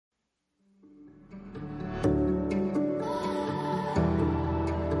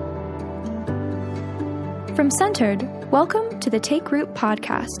From Centered, welcome to the Take Root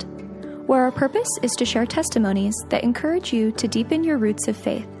podcast, where our purpose is to share testimonies that encourage you to deepen your roots of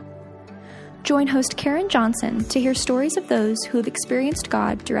faith. Join host Karen Johnson to hear stories of those who have experienced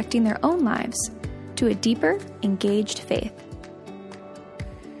God directing their own lives to a deeper, engaged faith.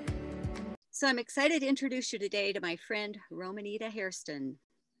 So I'm excited to introduce you today to my friend Romanita Hairston.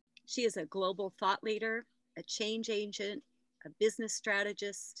 She is a global thought leader, a change agent, a business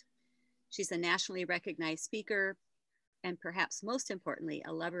strategist. She's a nationally recognized speaker, and perhaps most importantly,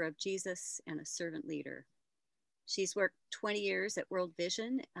 a lover of Jesus and a servant leader. She's worked 20 years at World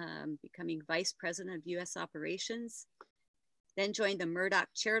Vision, becoming vice president of U.S. operations, then joined the Murdoch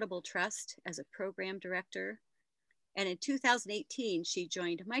Charitable Trust as a program director. And in 2018, she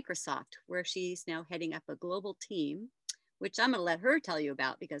joined Microsoft, where she's now heading up a global team, which I'm going to let her tell you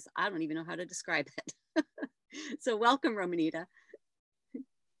about because I don't even know how to describe it. So welcome, Romanita.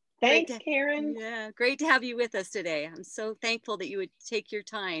 Thanks, Karen. Yeah, great to have you with us today. I'm so thankful that you would take your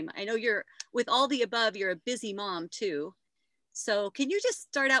time. I know with all the above, you're a busy mom too. So can you just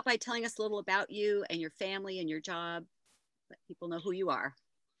start out by telling us a little about you and your family and your job? Let people know who you are.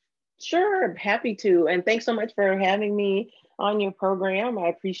 Sure, happy to. And thanks so much for having me on your program. I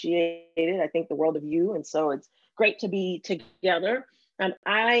appreciate it. I think the world of you. And so it's great to be together.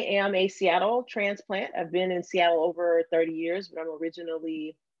 I am a Seattle transplant. I've been in Seattle over 30 years, but I'm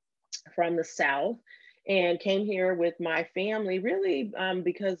originally from the South and came here with my family really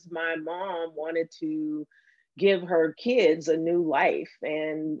because my mom wanted to give her kids a new life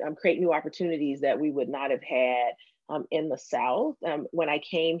and create new opportunities that we would not have had in the South. When I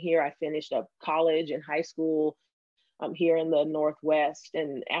came here, I finished up college and high school here in the Northwest.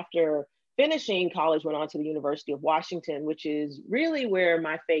 And after finishing college, went on to the University of Washington, which is really where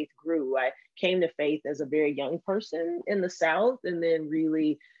my faith grew. I came to faith as a very young person in the South and then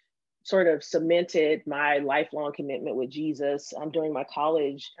really sort of cemented my lifelong commitment with Jesus during my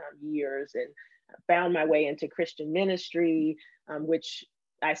college years and found my way into Christian ministry, which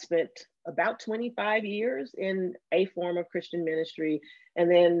I spent about 25 years in a form of Christian ministry,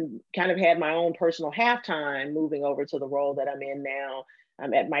 and then kind of had my own personal halftime moving over to the role that I'm in now.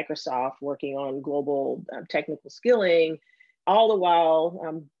 I'm at Microsoft working on global technical skilling, all the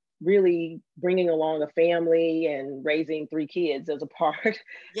while really bringing along a family and raising 3 kids as a part of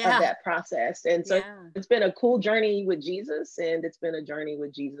that process. And so it's been a cool journey with Jesus, and it's been a journey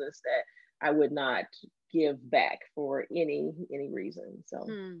with Jesus that I would not give back for any reason. So,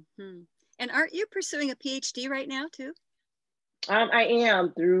 And aren't you pursuing a PhD right now too? I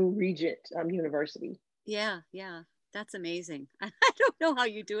am through Regent University. Yeah, that's amazing. I don't know how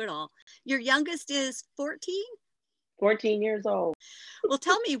you do it all. Your youngest is 14? 14 years old. Well,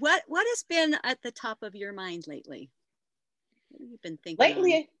 tell me what has been at the top of your mind lately? What have you been thinking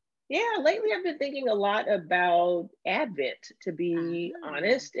lately? Lately I've been thinking a lot about Advent, to be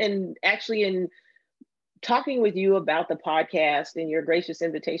honest, and actually in talking with you about the podcast and your gracious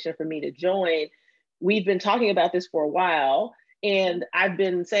invitation for me to join, we've been talking about this for a while. And I've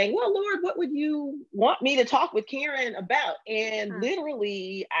been saying, well, Lord, what would you want me to talk with Karen about? And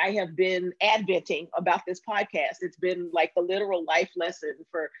literally, I have been adventing about this podcast. It's been like the literal life lesson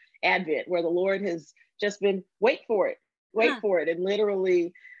for Advent, where the Lord has just been, wait for it. And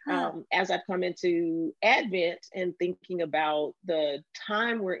literally, as I've come into Advent and thinking about the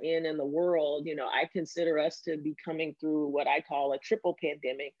time we're in the world, I consider us to be coming through what I call a triple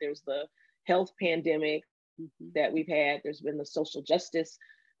pandemic. There's the health pandemic that we've had. There's been the social justice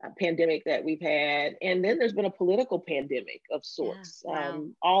pandemic that we've had. And then there's been a political pandemic of sorts,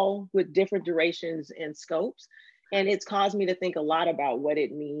 all with different durations and scopes. And it's caused me to think a lot about what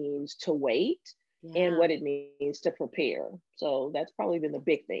it means to wait and what it means to prepare. So that's probably been the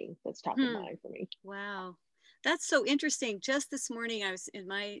big thing that's top of mind for me. Wow. That's so interesting. Just this morning, I was in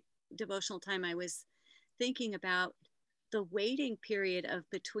my devotional time, I was thinking about the waiting period of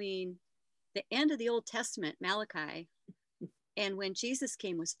between the end of the Old Testament, Malachi, and when Jesus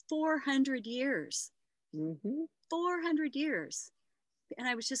came was 400 years. 400 years. And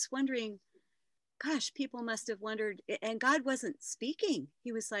I was just wondering, gosh, people must have wondered, and God wasn't speaking.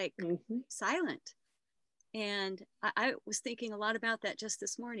 He was like silent. And I was thinking a lot about that just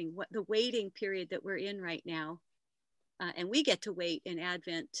this morning, what the waiting period that we're in right now. And we get to wait in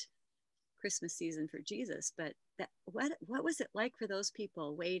Advent, Christmas season for Jesus, but what was it like for those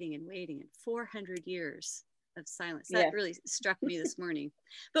people waiting and 400 years of silence? That really struck me this morning.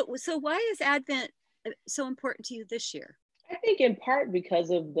 But so why is Advent so important to you this year? I think in part because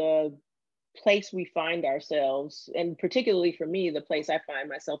of the place we find ourselves, and particularly for me, the place I find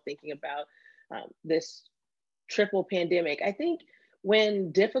myself thinking about this triple pandemic. I think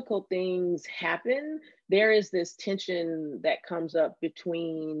when difficult things happen, there is this tension that comes up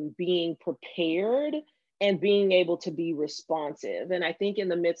between being prepared and being able to be responsive. And I think in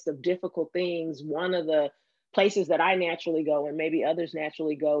the midst of difficult things, one of the places that I naturally go, and maybe others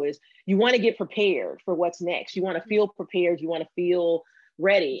naturally go, is you want to get prepared for what's next. You want to feel prepared. You want to feel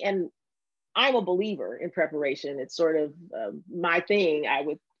ready. And I'm a believer in preparation. It's sort of my thing,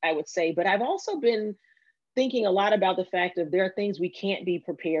 I would say. But I've also been thinking a lot about the fact that there are things we can't be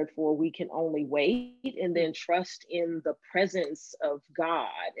prepared for. We can only wait and then trust in the presence of God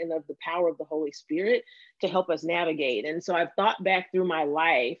and of the power of the Holy Spirit to help us navigate. And so I've thought back through my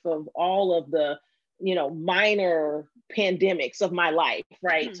life of all of the, minor pandemics of my life,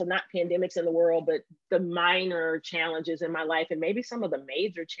 right? So not pandemics in the world, but the minor challenges in my life, and maybe some of the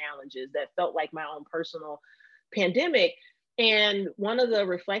major challenges that felt like my own personal pandemic. And one of the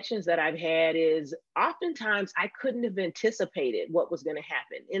reflections that I've had is oftentimes I couldn't have anticipated what was going to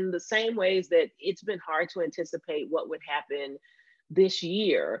happen, in the same ways that it's been hard to anticipate what would happen this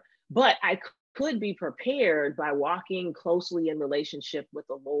year. But I could be prepared by walking closely in relationship with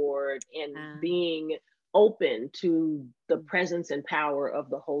the Lord and being open to the presence and power of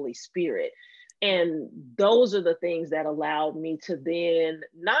the Holy Spirit. And those are the things that allowed me to then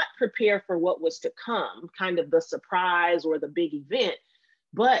not prepare for what was to come, kind of the surprise or the big event,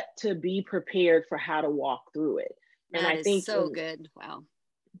 but to be prepared for how to walk through it. And I think so good. Wow.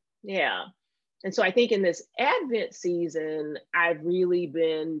 Yeah. And so I think in this Advent season, I've really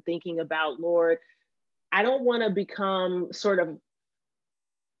been thinking about, Lord, I don't want to become sort of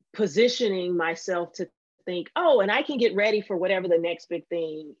positioning myself to think, oh, and I can get ready for whatever the next big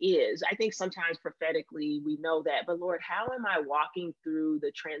thing is. I think sometimes prophetically we know that, but Lord, how am I walking through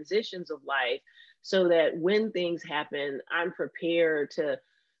the transitions of life so that when things happen, I'm prepared to,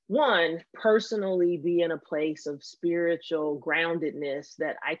 one, personally be in a place of spiritual groundedness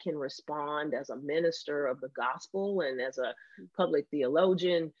that I can respond as a minister of the gospel and as a public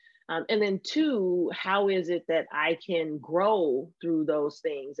theologian. And then two, how is it that I can grow through those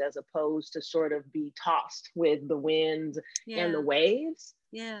things as opposed to sort of be tossed with the winds and the waves?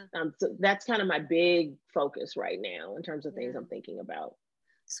 Yeah. So that's kind of my big focus right now in terms of things I'm thinking about.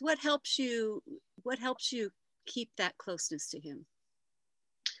 So what helps you keep that closeness to him?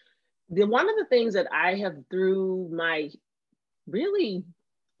 One of the things that I have through my really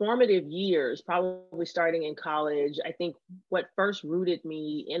formative years, probably starting in college, I think what first rooted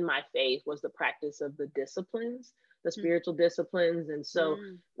me in my faith was the practice of the disciplines, the spiritual disciplines. And so,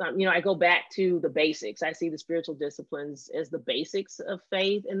 I go back to the basics. I see the spiritual disciplines as the basics of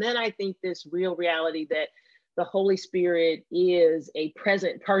faith. And then I think this real reality that the Holy Spirit is a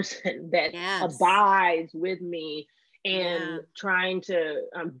present person that abides with me, and trying to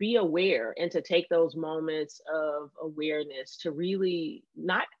be aware and to take those moments of awareness to really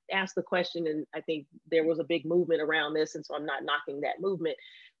not ask the question. And I think there was a big movement around this, and so I'm not knocking that movement.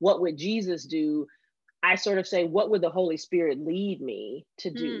 What would Jesus do? I sort of say, what would the Holy Spirit lead me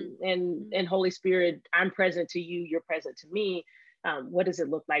to do? And Holy Spirit, I'm present to you, you're present to me. What does it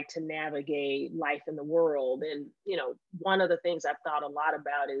look like to navigate life in the world? And, one of the things I've thought a lot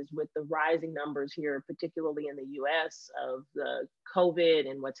about is with the rising numbers here, particularly in the US, of the COVID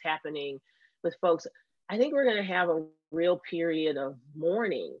and what's happening with folks, I think we're going to have a real period of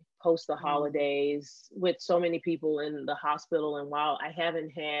mourning post the holidays with so many people in the hospital. And while I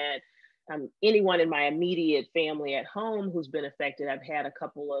haven't had anyone in my immediate family at home who's been affected, I've had a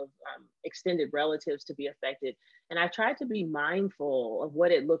couple of extended relatives to be affected. And I've tried to be mindful of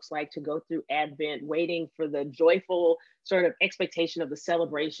what it looks like to go through Advent, waiting for the joyful sort of expectation of the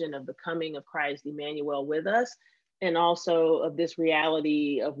celebration of the coming of Christ, Emmanuel, with us. And also of this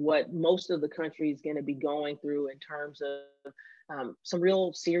reality of what most of the country is going to be going through in terms of some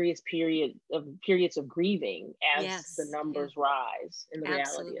real serious periods of grieving as the numbers rise, and the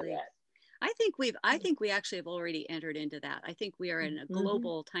reality of that. I think we actually have already entered into that. I think we are in a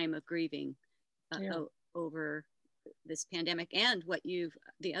global time of grieving over this pandemic and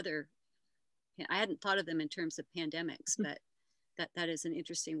I hadn't thought of them in terms of pandemics, but that is an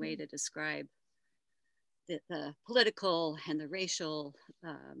interesting way to describe the political and the racial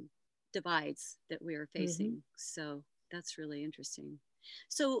divides that we are facing. So that's really interesting.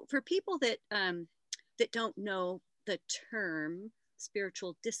 So for people that don't know the term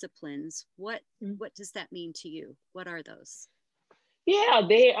spiritual disciplines, what does that mean to you? What are those? Yeah,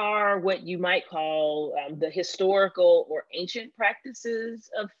 they are what you might call the historical or ancient practices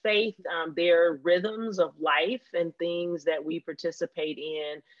of faith. They're rhythms of life and things that we participate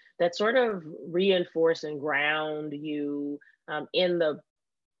in that sort of reinforce and ground you in the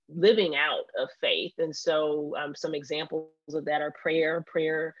living out of faith. And so some examples of that are prayer.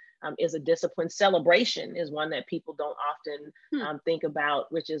 Prayer is a discipline. Celebration is one that people don't often think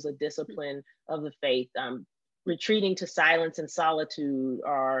about, which is a discipline of the faith. Retreating to silence and solitude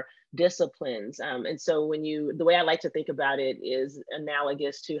are disciplines. And so the way I like to think about it is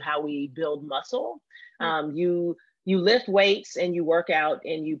analogous to how we build muscle. You lift weights and you work out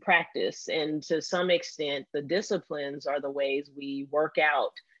and you practice. And to some extent, the disciplines are the ways we work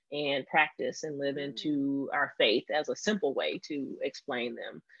out and practice and live into our faith, as a simple way to explain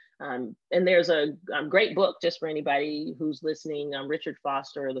them. And there's a great book, just for anybody who's listening, Richard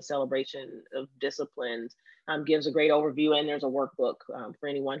Foster, The Celebration of Disciplines, gives a great overview. And there's a workbook for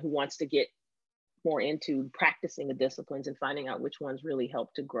anyone who wants to get more into practicing the disciplines and finding out which ones really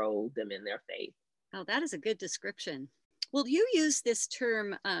help to grow them in their faith. Oh, that is a good description. Well, you use this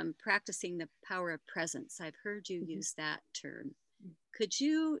term, practicing the power of presence. I've heard you use that term. Could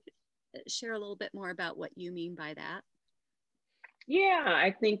you share a little bit more about what you mean by that? Yeah,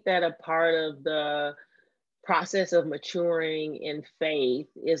 I think that a part of the process of maturing in faith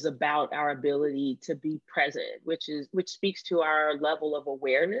is about our ability to be present, which speaks to our level of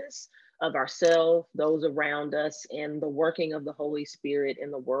awareness of ourselves, those around us, and the working of the Holy Spirit in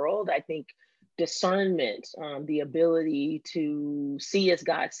the world. I think discernment, the ability to see as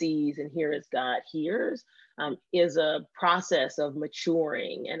God sees and hear as God hears, is a process of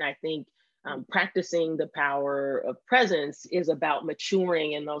maturing. And I think practicing the power of presence is about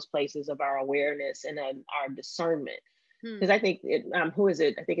maturing in those places of our awareness and our discernment. Because I think who is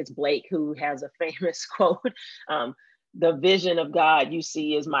it? I think it's Blake who has a famous quote, the vision of God you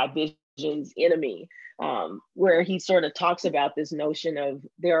see is my vision's enemy, where he sort of talks about this notion of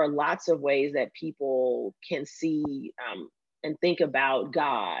there are lots of ways that people can see and think about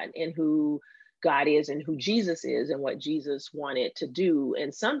God and who God is and who Jesus is and what Jesus wanted to do.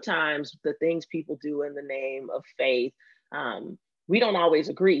 And sometimes the things people do in the name of faith, we don't always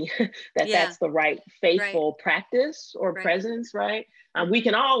agree that that's the right faithful practice or presence, right? We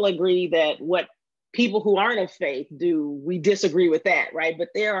can all agree that what people who aren't of faith do, we disagree with that, right? But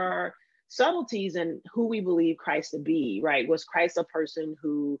there are subtleties in who we believe Christ to be, right? Was Christ a person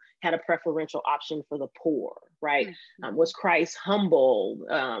who had a preferential option for the poor, right? Was Christ humble?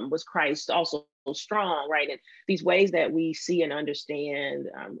 Was Christ also strong, right? And these ways that we see and understand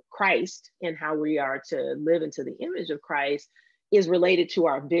Christ and how we are to live into the image of Christ is related to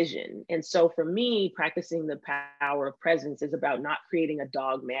our vision. And so for me, practicing the power of presence is about not creating a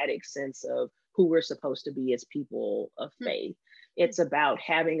dogmatic sense of who we're supposed to be as people of faith. It's about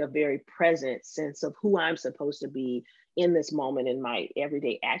having a very present sense of who I'm supposed to be in this moment in my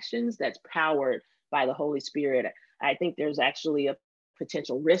everyday actions that's powered by the Holy Spirit. I think there's actually a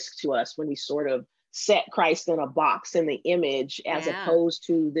potential risk to us when we sort of set Christ in a box in the image, as opposed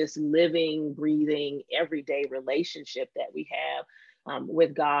to this living, breathing, everyday relationship that we have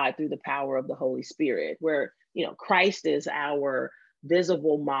with God through the power of the Holy Spirit, where, you know, Christ is our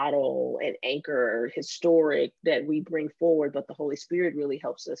visible model and anchor, historic, that we bring forward, but the Holy Spirit really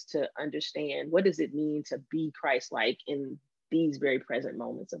helps us to understand what does it mean to be Christ-like in these very present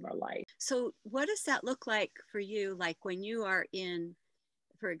moments of our life. So what does that look like for you? Like when you are in,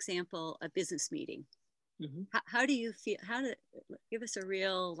 for example, a business meeting, how do you feel, give us a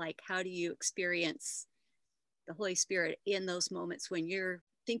real, like, how do you experience the Holy Spirit in those moments when you're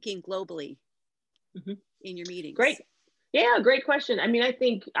thinking globally in your meetings? Great. Yeah, great question. I mean, I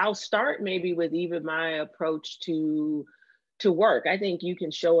think I'll start maybe with even my approach to work. I think you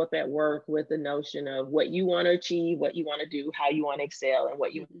can show up at work with the notion of what you want to achieve, what you want to do, how you want to excel, and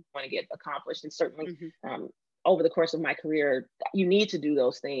what you want to get accomplished. And certainly over the course of my career, you need to do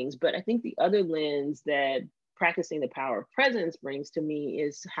those things. But I think the other lens that practicing the power of presence brings to me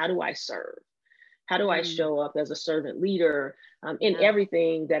is, how do I serve? How do I show up as a servant leader in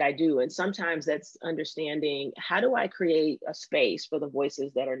everything that I do? And sometimes that's understanding, how do I create a space for the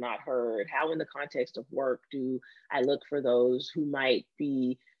voices that are not heard? How in the context of work do I look for those who might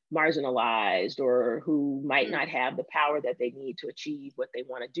be marginalized or who might not have the power that they need to achieve what they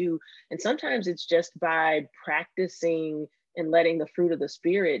want to do? And sometimes it's just by practicing and letting the fruit of the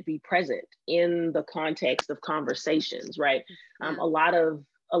Spirit be present in the context of conversations, right?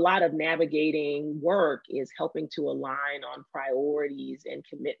 A lot of navigating work is helping to align on priorities and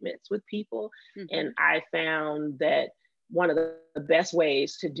commitments with people. And I found that one of the best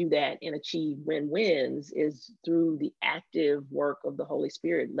ways to do that and achieve win-wins is through the active work of the Holy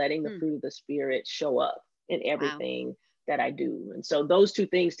Spirit, letting the fruit of the Spirit show up in everything that I do. And so those two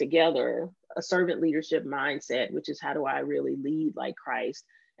things together, a servant leadership mindset, which is how do I really lead like Christ?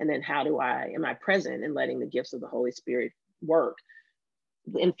 And then am I present in letting the gifts of the Holy Spirit work?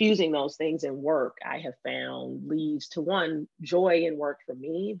 infusing those things in work, I have found leads to one, joy in work for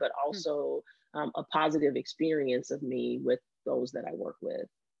me, but also a positive experience of me with those that I work with.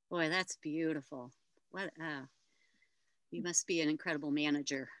 Boy, that's beautiful. What you must be an incredible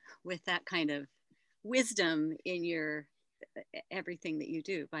manager with that kind of wisdom in your everything that you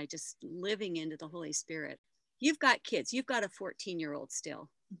do by just living into the Holy Spirit. You've got kids. You've got a 14-year-old still.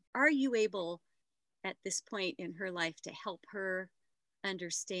 Are you able at this point in her life to help her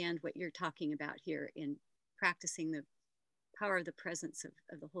understand what you're talking about here in practicing the power of the presence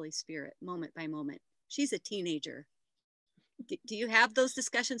of the Holy Spirit moment by moment? She's a teenager. Do you have those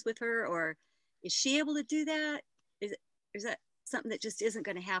discussions with her, or is she able to do that? Is that something that just isn't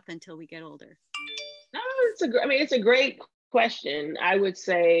going to happen until we get older? No, it's a great question. I would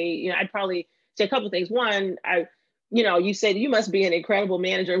say, I'd probably say a couple of things. One, you said you must be an incredible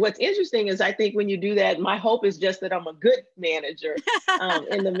manager. What's interesting is I think when you do that, my hope is just that I'm a good manager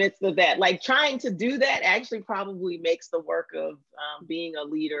in the midst of that. Like trying to do that actually probably makes the work of being a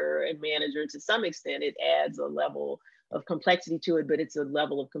leader and manager to some extent, it adds a level of complexity to it, but it's a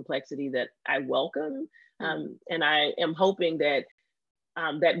level of complexity that I welcome. And I am hoping that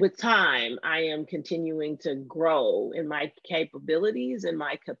that with time, I am continuing to grow in my capabilities and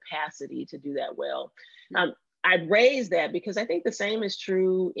my capacity to do that well. I raised that because I think the same is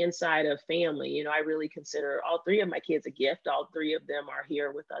true inside of family. I really consider all three of my kids a gift. All three of them are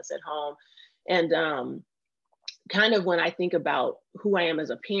here with us at home. And kind of when I think about who I am as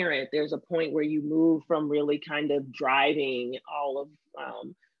a parent, there's a point where you move from really kind of driving all of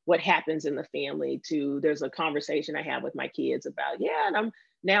what happens in the family to there's a conversation I have with my kids about, and I'm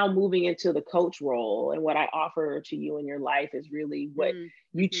now moving into the coach role. And what I offer to you in your life is really what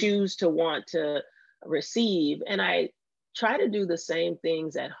you choose to want to receive. And I try to do the same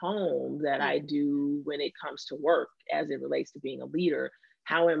things at home that I do when it comes to work as it relates to being a leader.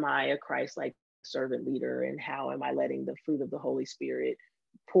 How am I a Christ-like servant leader, and how am I letting the fruit of the Holy Spirit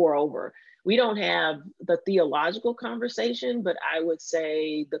pour over? We don't have the theological conversation, but I would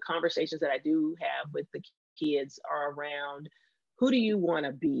say the conversations that I do have with the kids are around who do you want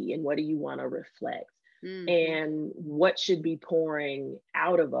to be and what do you want to reflect? And what should be pouring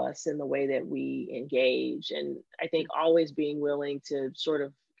out of us in the way that we engage. And I think always being willing to sort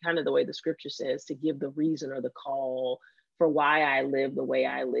of kind of the way the scripture says, to give the reason or the call for why I live the way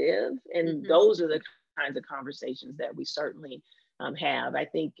I live. And those are the kinds of conversations that we certainly have. I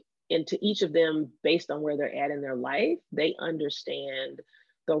think into each of them, based on where they're at in their life, they understand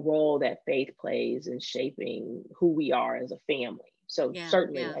the role that faith plays in shaping who we are as a family. So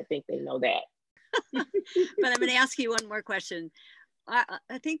certainly, I think they know that. But I'm going to ask you one more question.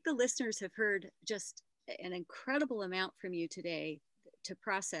 I think the listeners have heard just an incredible amount from you today to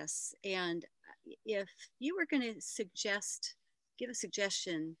process. And if you were going to give a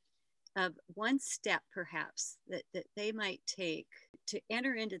suggestion of one step perhaps that they might take to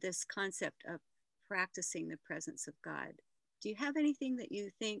enter into this concept of practicing the presence of God, do you have anything that you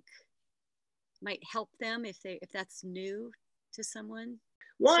think might help them if that's new to someone?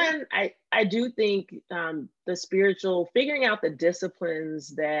 One, I do think the spiritual, figuring out the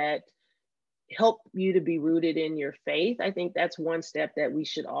disciplines that help you to be rooted in your faith. I think that's one step that we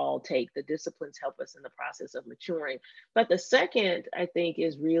should all take. The disciplines help us in the process of maturing. But the second, I think,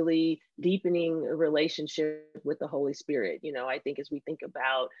 is really deepening a relationship with the Holy Spirit. I think as we think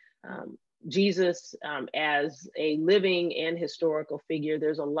about Jesus as a living and historical figure,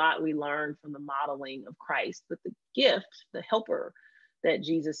 there's a lot we learn from the modeling of Christ. But the gift, the helper that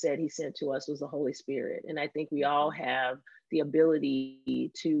Jesus said he sent to us was the Holy Spirit. And I think we all have the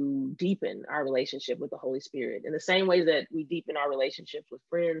ability to deepen our relationship with the Holy Spirit in the same way that we deepen our relationships with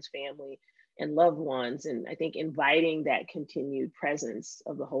friends, family, and loved ones. And I think inviting that continued presence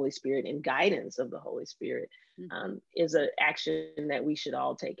of the Holy Spirit and guidance of the Holy Spirit is an action that we should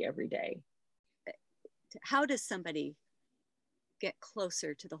all take every day. How does somebody get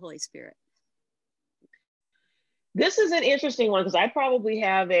closer to the Holy Spirit? This is an interesting one because I probably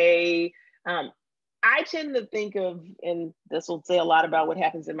have I tend to think of, and this will say a lot about what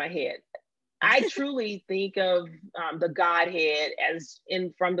happens in my head. I truly think of the Godhead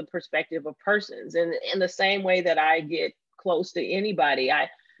from the perspective of persons, and in the same way that I get close to anybody, I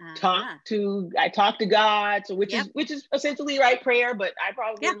talk to God, so which is essentially prayer. But I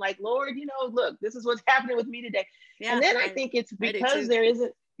probably am like, Lord, look, this is what's happening with me today. And then I think it's because there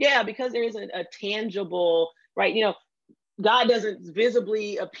isn't a tangible, God doesn't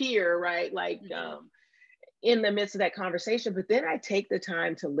visibly appear, right? In the midst of that conversation, but then I take the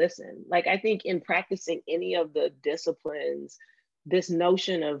time to listen. I think in practicing any of the disciplines, this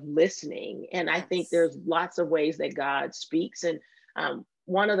notion of listening, and I think there's lots of ways that God speaks. And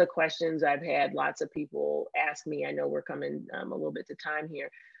one of the questions I've had lots of people ask me, I know we're coming a little bit to time here,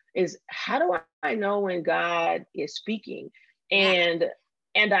 is how do I know when God is speaking? Yeah.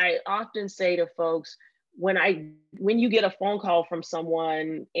 And I often say to folks, when you get a phone call from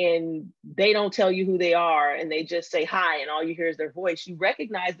someone and they don't tell you who they are and they just say hi and all you hear is their voice, you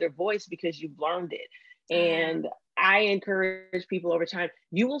recognize their voice because you've learned it. And I encourage people over time,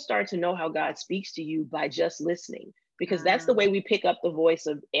 you will start to know how God speaks to you by just listening, because that's the way we pick up the voice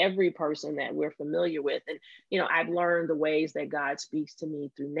of every person that we're familiar with. And, I've learned the ways that God speaks to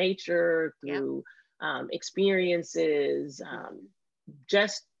me through nature, through experiences,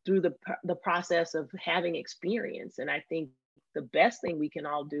 just through the process of having experience. And I think the best thing we can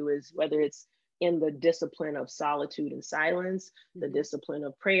all do is, whether it's in the discipline of solitude and silence, the discipline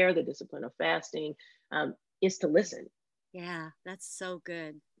of prayer, the discipline of fasting, is to listen. Yeah, that's so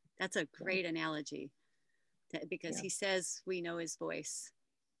good. That's a great analogy, because he says we know his voice.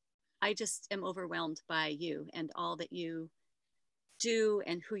 I just am overwhelmed by you and all that you do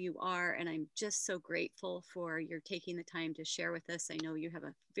and who you are. And I'm just so grateful for your taking the time to share with us. I know you have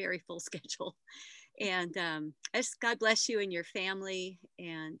a very full schedule, and God bless you and your family.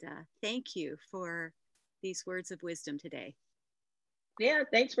 And thank you for these words of wisdom today. Yeah,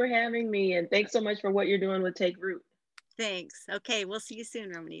 thanks for having me. And thanks so much for what you're doing with Take Root. Thanks. Okay, we'll see you soon,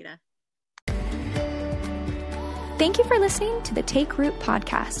 Romanita. Thank you for listening to the Take Root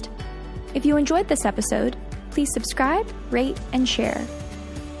podcast. If you enjoyed this episode, please subscribe, rate, and share.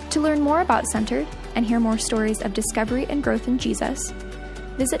 To learn more about Centered and hear more stories of discovery and growth in Jesus,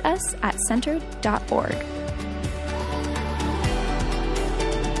 visit us at centered.org.